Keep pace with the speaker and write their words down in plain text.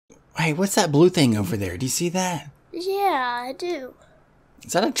Hey, what's that blue thing over there? Do you see that? Yeah, I do.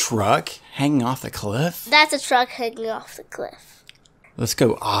 Is that a truck hanging off the cliff? That's a truck hanging off the cliff. Let's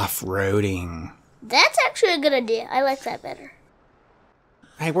go off-roading. That's actually a good idea. I like that better.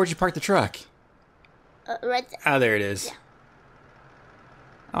 Hey, where'd you park the truck? Right there. Oh, there it is. Yeah.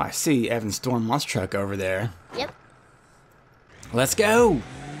 Oh, I see Evan Stormmont's truck over there. Yep. Let's go.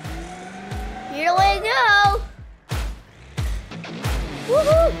 Here we go.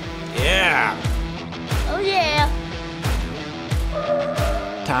 Woohoo! Yeah. Oh yeah.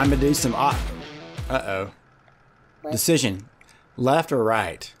 Time to do some Uh-oh. What? Decision. Left or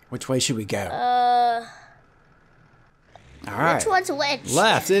right? Which way should we go? All right. Which one's which?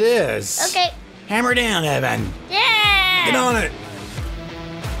 Left it is. Okay. Hammer down, Evan. Yeah! Get on it.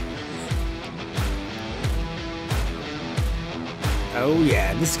 Oh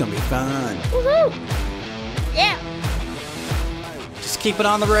yeah, this is gonna be fun. Woohoo! Yeah. Just keep it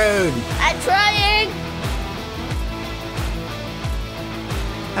on the road. I'm trying.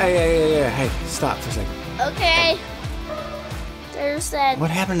 Hey, stop for a second. Okay. There's that.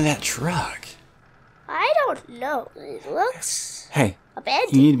 What happened to that truck? I don't know. It looks Hey,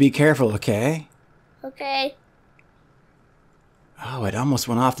 abandoned. you need to be careful, okay? Okay. Oh, it almost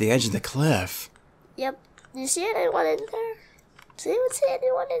went off the edge of the cliff. Yep. Do you see anyone in there? See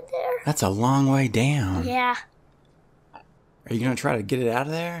anyone in there? That's a long way down. Yeah. Are you gonna try to get it out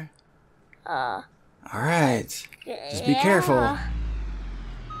of there? Uh. All right. Just be careful.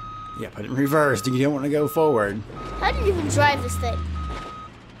 Yeah, put it in reverse. You don't want to go forward. How do you even drive this thing?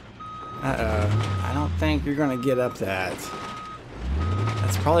 Uh-oh. I don't think you're gonna get up that.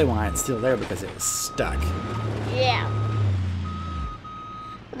 That's probably why it's still there, because it was stuck. Yeah.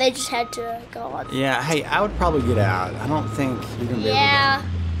 They just had to go on. Yeah, hey, I would probably get out. I don't think you're gonna be able to.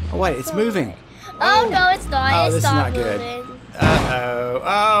 Oh, wait, it's moving. Oh, no, it's not. Oh, It's this is not moving. good. Uh-oh.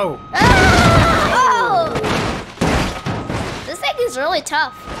 Oh! Oh! This thing is really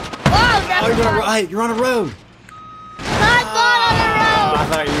tough. Whoa, Oh, you're on a road. I'm not on the Oh, road. I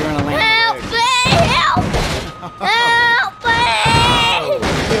thought you were gonna land Help on me! Help! Help me! the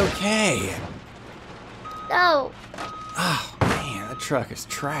road. Be okay. No. Oh, man, that truck is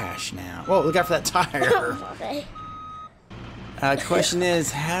trash now. Whoa, look out for that tire. Okay. Question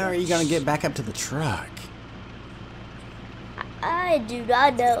is, how are you gonna get back up to the truck? I do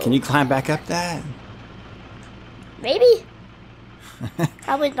not know. Can you climb back up that? Maybe.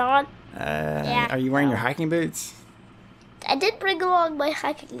 Probably not. Yeah. Are you wearing your hiking boots? I did bring along my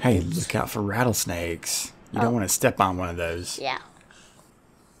hiking boots. Hey, look out for rattlesnakes. You don't want to step on one of those. Yeah.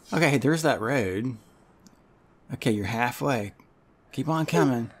 Okay, there's that road. Okay, you're halfway. Keep on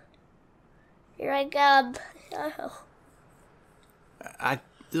coming. Here I come. Oh. A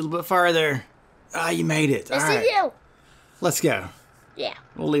little bit farther. Ah, you made it. I All see right. you. Let's go. Yeah.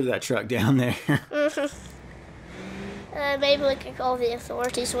 We'll leave that truck down there. Maybe we can call the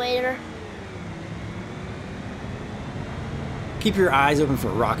authorities later. Keep your eyes open for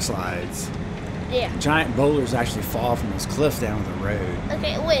rock slides. Yeah. Giant boulders actually fall from those cliffs down the road.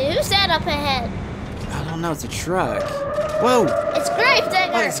 Okay, wait, who's that up ahead? I don't know, it's a truck. Whoa! It's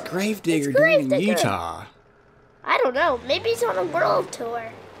Gravedigger! Oh, it's Gravedigger It's doing in Gravedigger. Utah. I don't know, maybe he's on a world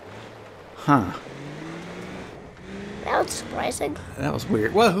tour. Huh. That was surprising. That was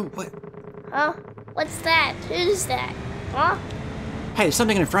weird. Whoa, what? Huh? What's that? Who's that? Huh? Hey, there's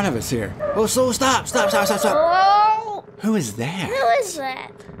something in front of us here. Oh, so stop. Oh! Who is that? Who is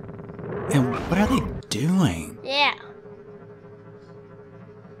that? And what are they doing? Yeah.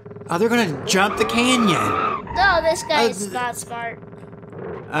 Oh, they're gonna jump the canyon. No, this guy's not smart.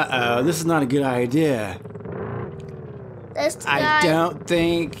 Uh-oh, this is not a good idea. This guy... I don't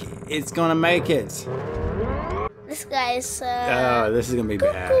think it's gonna make it. This guy's, Oh, this is gonna be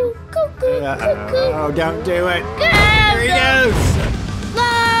bad. Cuckoo, cuckoo, cuckoo. Oh, don't do it. Go, There he go. goes.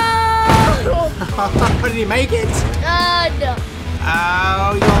 No! Did he make it? No.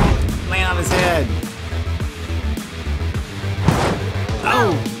 Oh, you're gonna land on his head.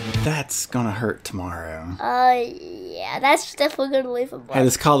 Oh, that's gonna hurt tomorrow. Yeah, that's definitely gonna leave him. Hey,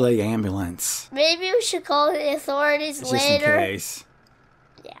 let's call the ambulance. Maybe we should call the authorities Just later. in case.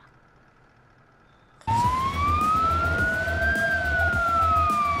 Yeah.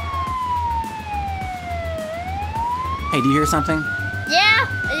 Hey, do you hear something? Yeah, I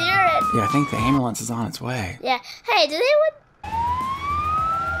hear it. Yeah, I think the ambulance is on its way. Yeah. Hey, did anyone?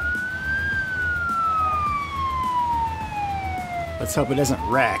 Let's hope it doesn't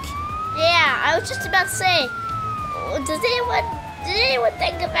wreck. Yeah, I was just about to say. Did anyone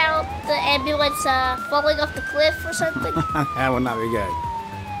think about the ambulance falling off the cliff or something? That would not be good.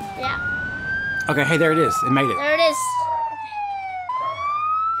 Yeah. Okay, hey, there it is. It made it. There it is.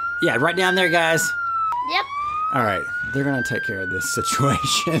 Yeah, right down there, guys. Yep. All right, they're gonna take care of this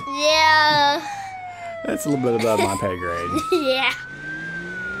situation. Yeah. That's a little bit above my pay grade. Yeah.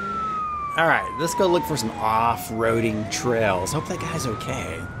 All right, let's go look for some off-roading trails. Hope that guy's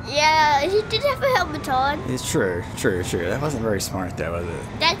okay. Yeah, he did have a helmet on. It's true. That wasn't very smart, though, was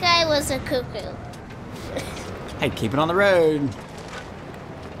it? That guy was a cuckoo. Hey, keep it on the road.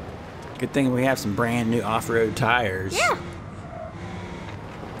 Good thing we have some brand new off-road tires. Yeah.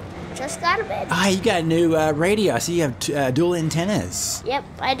 Just got him in. Ah, you got a new radio. I see you have dual antennas. Yep,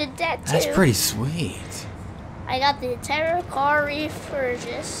 I did that too. That's pretty sweet. I got the entire car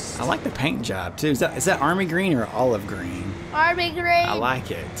refurbished. I like the paint job, too. Is that army green or olive green? Army green. I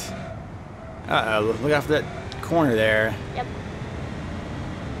like it. Uh-oh, look out for that corner there. Yep.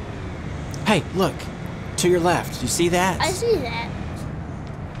 Hey, look. To your left. You see that? I see that.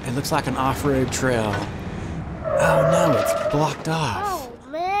 It looks like an off-road trail. Oh, no, it's blocked off. Oh,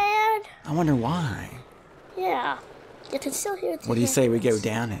 man. I wonder why. Yeah. You can still hear the What do you say we go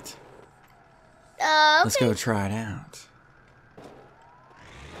down it? Okay. Let's go try it out.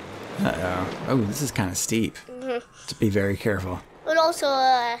 Uh-oh. Oh, this is kind of steep. To be very careful. But also,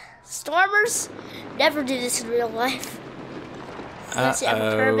 stormers never do this in real life. Unless you have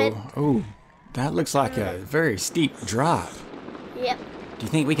a permit. Oh, that looks like a very steep drop. Yep. Do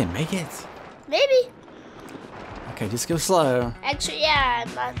you think we can make it? Maybe. Okay, just go slow. Actually, yeah,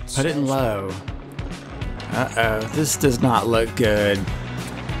 I'm not Put it in low. Uh-oh, this does not look good.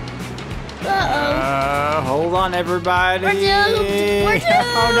 Uh-oh. Hold on, everybody. We're doomed. We're doomed.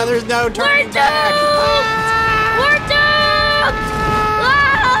 Oh, no, there's no turning back. We're doomed.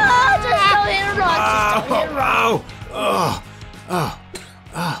 Ah, just don't hit a rock. Just don't hit a rock.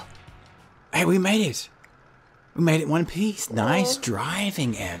 Oh. Hey, we made it. We made it one piece. Nice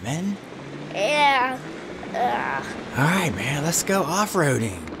driving, Evan. Yeah. All right, man, let's go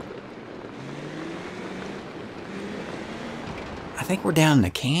off-roading. I think we're down in the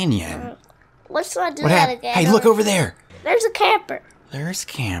canyon. Let's not do What that happened? again. Hey, look over there. There's a camper. There's a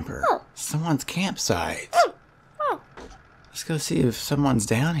camper. Oh. Someone's campsite. Oh. Let's go see if someone's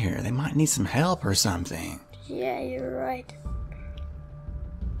down here. They might need some help or something. Yeah, you're right.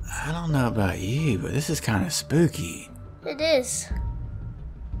 I don't know about you, but this is kind of spooky. It is.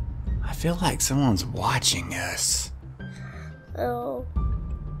 I feel like someone's watching us. Oh.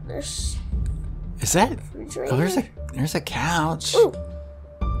 There's... Is that? refrigerator. Oh, there's a couch. Ooh.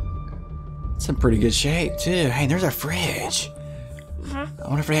 It's in pretty good shape, too. Hey, there's a fridge. I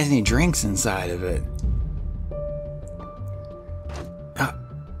wonder if it has any drinks inside of it.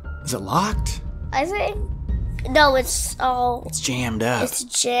 Is it locked? I think... No, it's all... It's jammed up. It's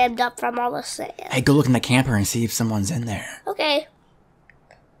jammed up from all the sand. Hey, go look in the camper and see if someone's in there. Okay.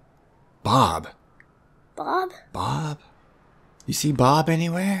 Bob. Bob? Bob? You see Bob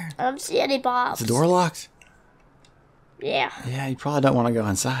anywhere? I don't see any Bobs. Is the door locked? Yeah. Yeah, you probably don't want to go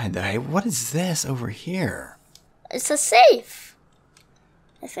inside, though. Hey, what is this over here? It's a safe.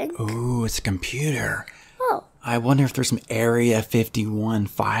 I think. Ooh, it's a computer. Oh. I wonder if there's some Area 51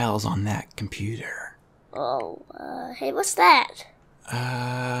 files on that computer. Oh, hey, what's that?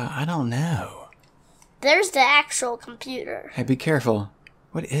 I don't know. There's the actual computer. Hey, be careful.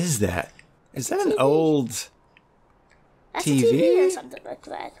 What is that? Is that an TV. old That's TV? a TV or something like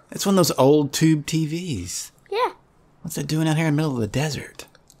that. It's one of those old tube TVs. Yeah. What's it doing out here in the middle of the desert?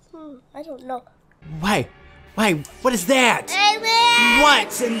 I don't know. Wait, what is that? Alien! What?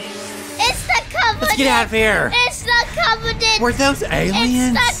 It's the Covenant! Let's get out of here! It's the Covenant! Were those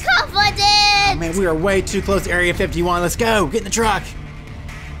aliens? It's the Covenant! Oh, man, we are way too close to Area 51. Let's go. Get in the truck.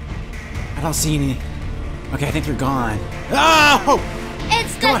 I don't see any. Okay, I think they're gone. Oh!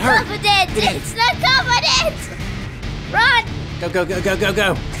 It's the Come on, hurry. Covenant! Get in. It's the Covenant! Run! Go.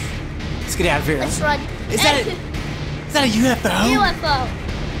 Let's get out of here. Let's run. Is that a UFO? UFO.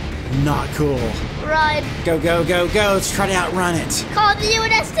 Not cool. Run. Go. Let's try to outrun it. Call the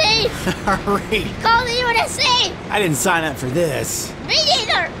UNSC! Hurry. Call the UNSC! I didn't sign up for this. Me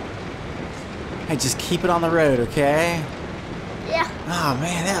neither! Hey, just keep it on the road, okay? Yeah. Oh,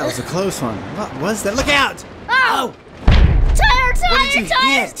 man, that was a close one. What was that? Look out! Oh! What did you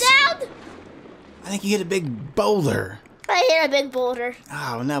Tire's hit? down! I think you hit a big boulder. I hit a big boulder.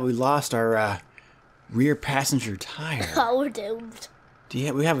 Oh, no, we lost our rear passenger tire. Oh, we're doomed.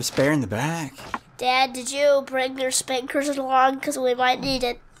 We have a spare in the back? Dad, did you bring your spankers along? Because we might need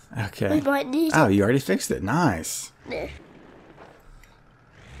it. Okay. We might need Oh, it. you already fixed it. Nice. There.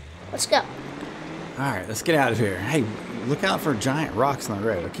 Let's go. All right, let's get out of here. Hey, look out for giant rocks on the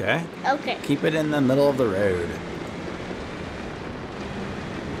road, okay? Okay. Keep it in the middle of the road.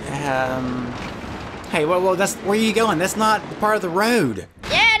 Hey, well, that's where are you going? That's not part of the road.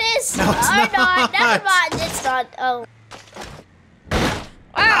 Yeah, it is. No, it's or not. Never mind. It's not. Oh.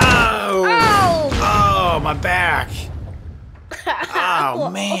 Oh! Oh! Oh, my back! Oh,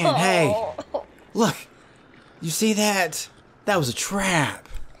 man, hey. Look, you see that? That was a trap.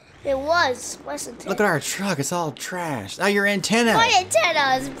 It was, wasn't it? Look at our truck, it's all trashed. Oh, your antenna! My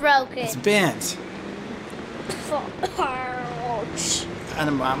antenna is broken. It's bent. Ouch.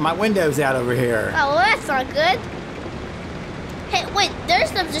 And my window's out over here. Oh, well, that's not good. Hey, wait,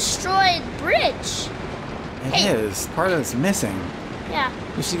 there's the destroyed bridge. It is. Part of it's missing. Yeah.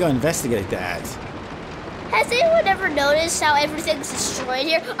 We should go investigate that. Has anyone ever noticed how everything's destroyed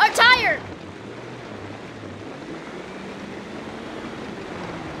here? Our tire!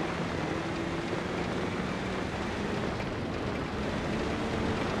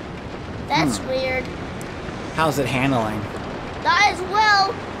 That's weird. How's it handling? Not as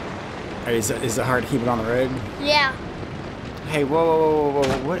well. Is it hard to keep it on the road? Yeah. Hey, whoa,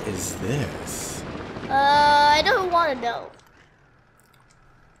 what is this? I don't want to know.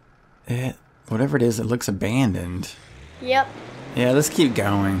 Whatever it is, it looks abandoned. Yep. Yeah, let's keep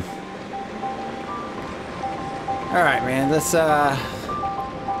going. Alright, man, let's,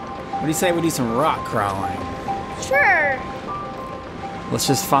 what do you say we do some rock crawling? Sure. Let's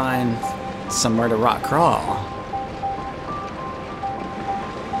just find somewhere to rock crawl.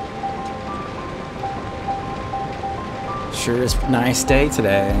 Sure is a nice day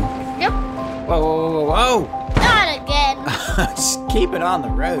today. Yep. Whoa. Not again. Just keep it on the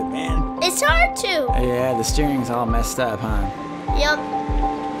road, man. It's hard to. Yeah, the steering's all messed up, huh? Yep.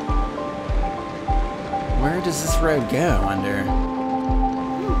 Where does this road go, I wonder?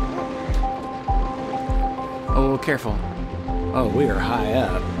 Oh, careful. Oh, we are high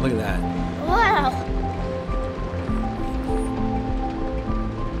up. Look at that. Wow.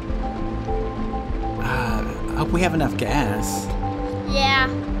 I hope we have enough gas. Yeah.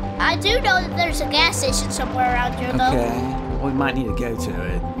 I do know that there's a gas station somewhere around here, though. Okay. Well, we might need to go to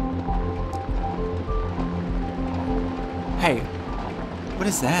it. Hey, what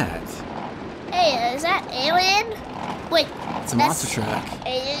is that? Hey, is that alien? Wait. It's a monster truck.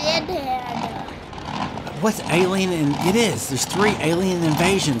 Alien and... What's alien? It is. There's 3 alien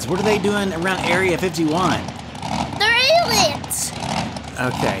invasions. What are they doing around Area 51? They're aliens!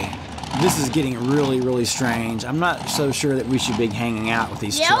 Okay. This is getting really strange. I'm not so sure that we should be hanging out with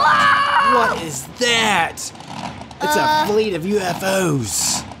these trucks. What is that? It's a fleet of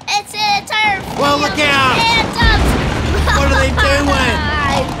UFOs. It's an entire fleet. Whoa, look out! Phantoms! What are they doing?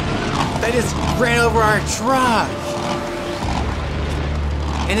 They just ran over our truck.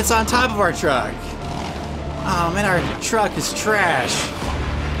 And it's on top of our truck. Oh man, our truck is trash.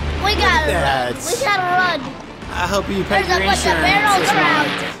 We gotta that. run. We gotta run. I hope you pay There's your a bunch of insurance barrels this around.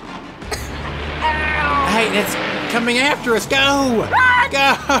 month. Hey, it's coming after us. Go! Run!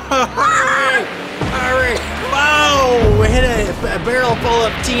 Go! Hurry! Hurry! Whoa! We hit a barrel full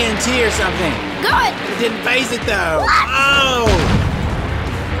of TNT or something. Good. It didn't phase it though. What? Oh!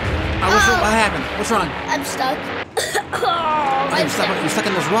 What happened? What's wrong? I'm stuck. You're stuck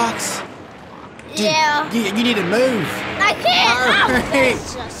in those rocks? Dude, Yeah. You need to move. I can't. Hurry!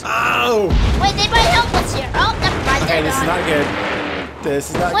 Oh! Wait, they might help us here. Oh, never mind. Okay, They're this is not. not good. This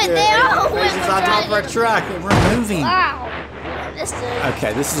is not Wait, good. they are. This is on top of our truck and we're moving. Wow. This is...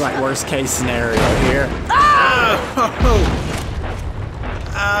 Okay, this is like worst case scenario here. Oh!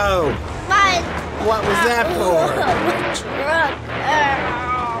 Oh! My... What was that for? My truck.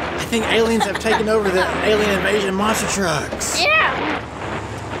 I think aliens have taken over the alien invasion monster trucks. Yeah.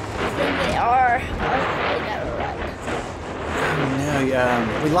 I think they are. Oh, we gotta run. Oh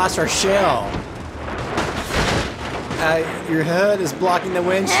no, we lost our shell. Your hood is blocking the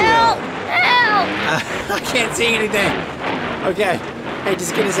windshield. Help! Help! I can't see anything. Okay, hey,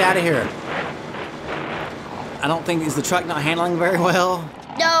 just get us out of here. I don't think, is the truck not handling very well?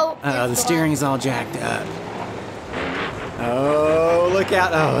 No. The steering is all jacked up. Oh, look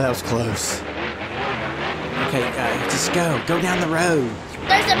out. Oh, that was close. Okay, just go down the road.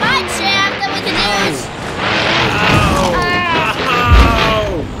 There's a mine shaft that we can use.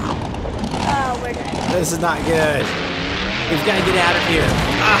 Oh, we're done. This is not good. We've got to get out of here.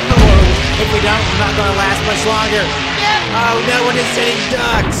 Oh, if we don't, we're not going to last much longer. Yep. Oh, no one is hitting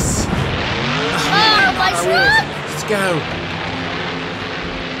ducks. Oh, my truck. Let's go.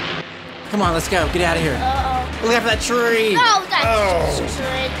 Come on, let's go. Get out of here. Uh-oh. Look after that tree. No, that's Oh. just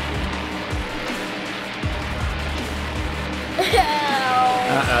right.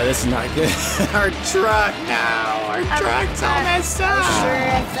 This is not good. Our truck. No, our truck's all messed up. Sure,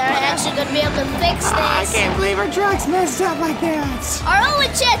 if they're actually going to be able to fix this. I can't believe our truck's messed up like that. Our only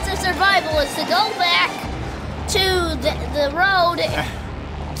chance of survival is to go back to the road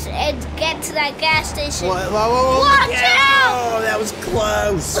and get to that gas station. Whoa, whoa, whoa, whoa. Watch out! Oh, that was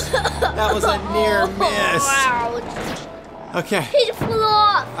close. That was a near miss. Wow. Okay. He flew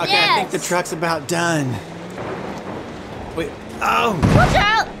off. Okay, Yes. I think the truck's about done. Wait. Oh. Watch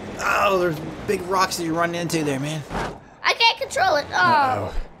out. Oh, there's big rocks that you run into there, man. I can't control it.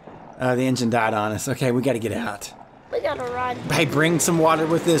 Oh. The engine died on us. Okay, we got to get out. We gotta run. Hey, bring some water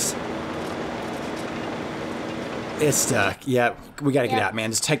with us. It's stuck. Yeah, we got to get Yep. out,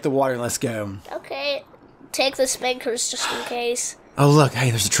 man. Just take the water and let's go. Okay. Take the spankers just in case. Oh, look. Hey,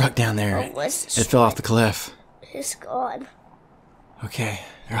 there's a truck down there. Oh, what's It fell off the cliff. It's gone. Okay.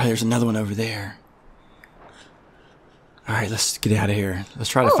 All right, there's another one over there. All right, let's get out of here. Let's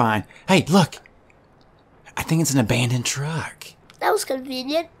try to find... Hey, look. I think it's an abandoned truck. That was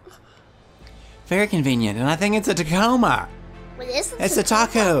convenient. Very convenient. And I think it's a Tacoma. But isn't It's a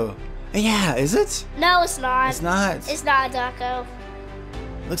taco. Yeah, is it? No, it's not. It's not. It's not a taco.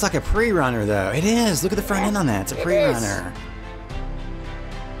 Looks like a pre-runner, though. It is. Look at the front end on that. It's a It pre-runner.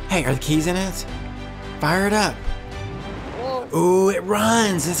 Hey, are the keys in it? Fire it up. Whoa. Ooh, it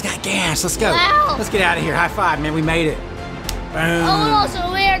runs. It's got gas. Let's go. Wow. Let's get out of here. High five, man. We made it. Boom. Oh,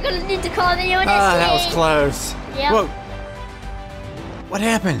 also, we are gonna need to call the UNSC. Oh, that was close. Yep. Whoa. What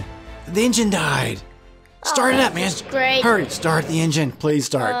happened? The engine died. Start it up, man. that's great. Hurry. Start the engine. Please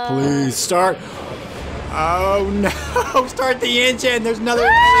start. Please start. Oh, no. Start the engine. There's another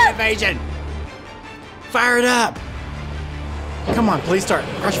alien invasion. Fire it up. Come on. Please start.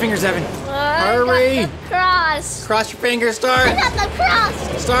 Cross your fingers, Evan. Hurry. I got the cross. Cross your fingers. Start. I got the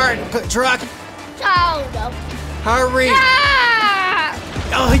cross. Start. Truck. Oh, no. Hurry. Ah!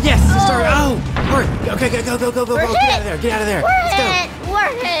 Oh, yes. Start. Oh. Hurry. Okay, go. We're Get out of hit. there. Get out of there. We're Let's go. hit.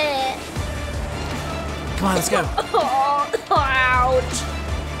 We're hit. Come on. Let's go. Oh, ouch.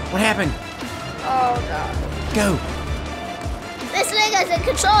 What happened? Oh, no. Go. This thing isn't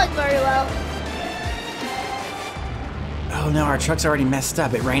controlling very well. Oh, no. Our truck's already messed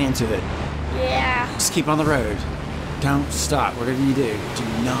up. It ran into it. Yeah. Just keep on the road. Don't stop. Whatever you do, do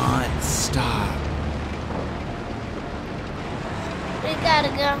not stop. We gotta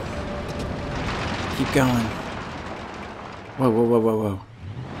go. Keep going. Whoa.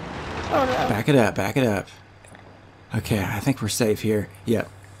 Oh, no. Back it up. Okay, I think we're safe here. Yep.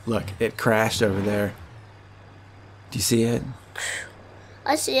 Look, it crashed over there. Do you see it?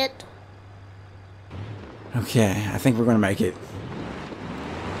 I see it. Okay, I think we're gonna make it.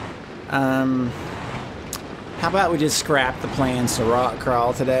 How about we just scrap the plans to rock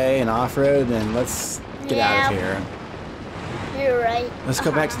crawl today and off-road, and let's get out of here. You're right. Let's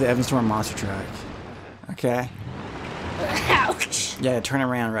go back to the Evanstorm monster truck. Okay? Ouch. Yeah, turn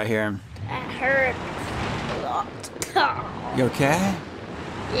around right here. That hurt a lot. Oh. You okay?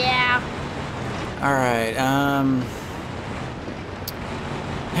 Yeah. Alright,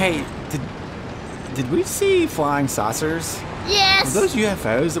 hey, did we see flying saucers? Yes. Were those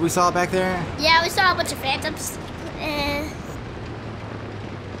UFOs that we saw back there? Yeah, we saw a bunch of phantoms. I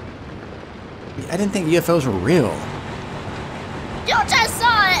didn't think UFOs were real. You just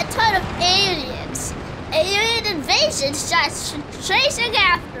saw a ton of aliens. Alien invasions just chasing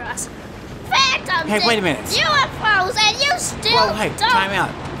after us. Phantoms. Hey, wait a minute. UFOs, and you still Whoa, hey, don't. time out.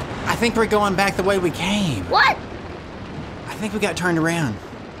 I think we're going back the way we came. What? I think we got turned around.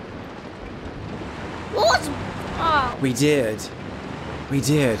 What? Oh. We did.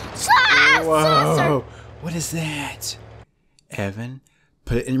 Saucer. Whoa. What is that? Evan,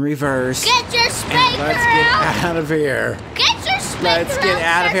 put it in reverse. Get your and spanker let's get out. out of here. Get your spanker Let's get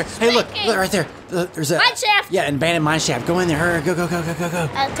out of here. Start Hey, look spanking. right there. Look, there's a Mine shaft. Yeah, an abandoned mine shaft. Go in there. Hurry. Go.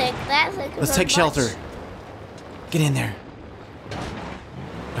 I'll take that. Thank you Let's very take shelter. much. Get in there.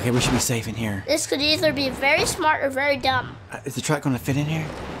 Okay, we should be safe in here. This could either be very smart or very dumb. Is the truck going to fit in here?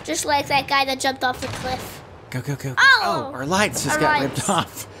 Just like that guy that jumped off the cliff. Go. Oh! Our lights just Our got lights. ripped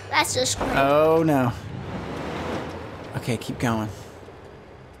off. That's just great. Oh, no. Okay, keep going.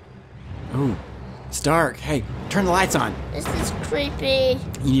 Ooh, it's dark. Hey, turn the lights on. This is creepy.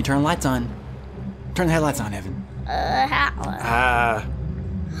 You need to turn the lights on. Turn the headlights on, Evan. How?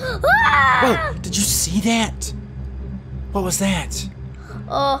 Whoa, did you see that? What was that?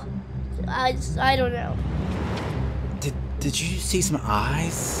 Oh, I don't know. Did you see some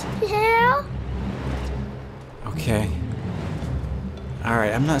eyes? Yeah? Okay. All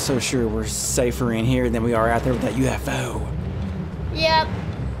right, I'm not so sure we're safer in here than we are out there with that UFO. Yep.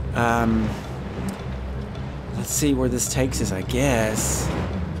 Let's see where this takes us, I guess.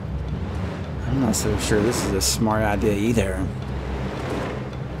 I'm not so sure this is a smart idea either.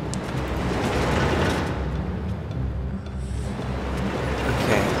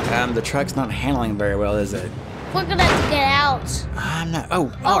 Okay, the truck's not handling very well, is it? We're gonna have to get out. out. I'm not.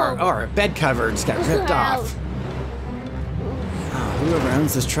 Oh, our bed cover just got ripped off. Oh, whoever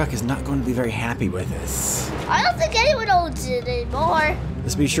owns this truck is not going to be very happy with us. I don't think anyone owns it anymore.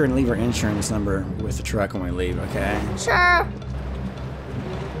 Let's be sure and leave our insurance number with the truck when we leave, okay? Sure.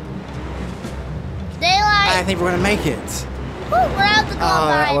 Daylight. I think we're gonna make it. Woo, we're out the Oh,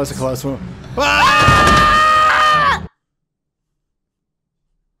 that combines. was a close one. Ah!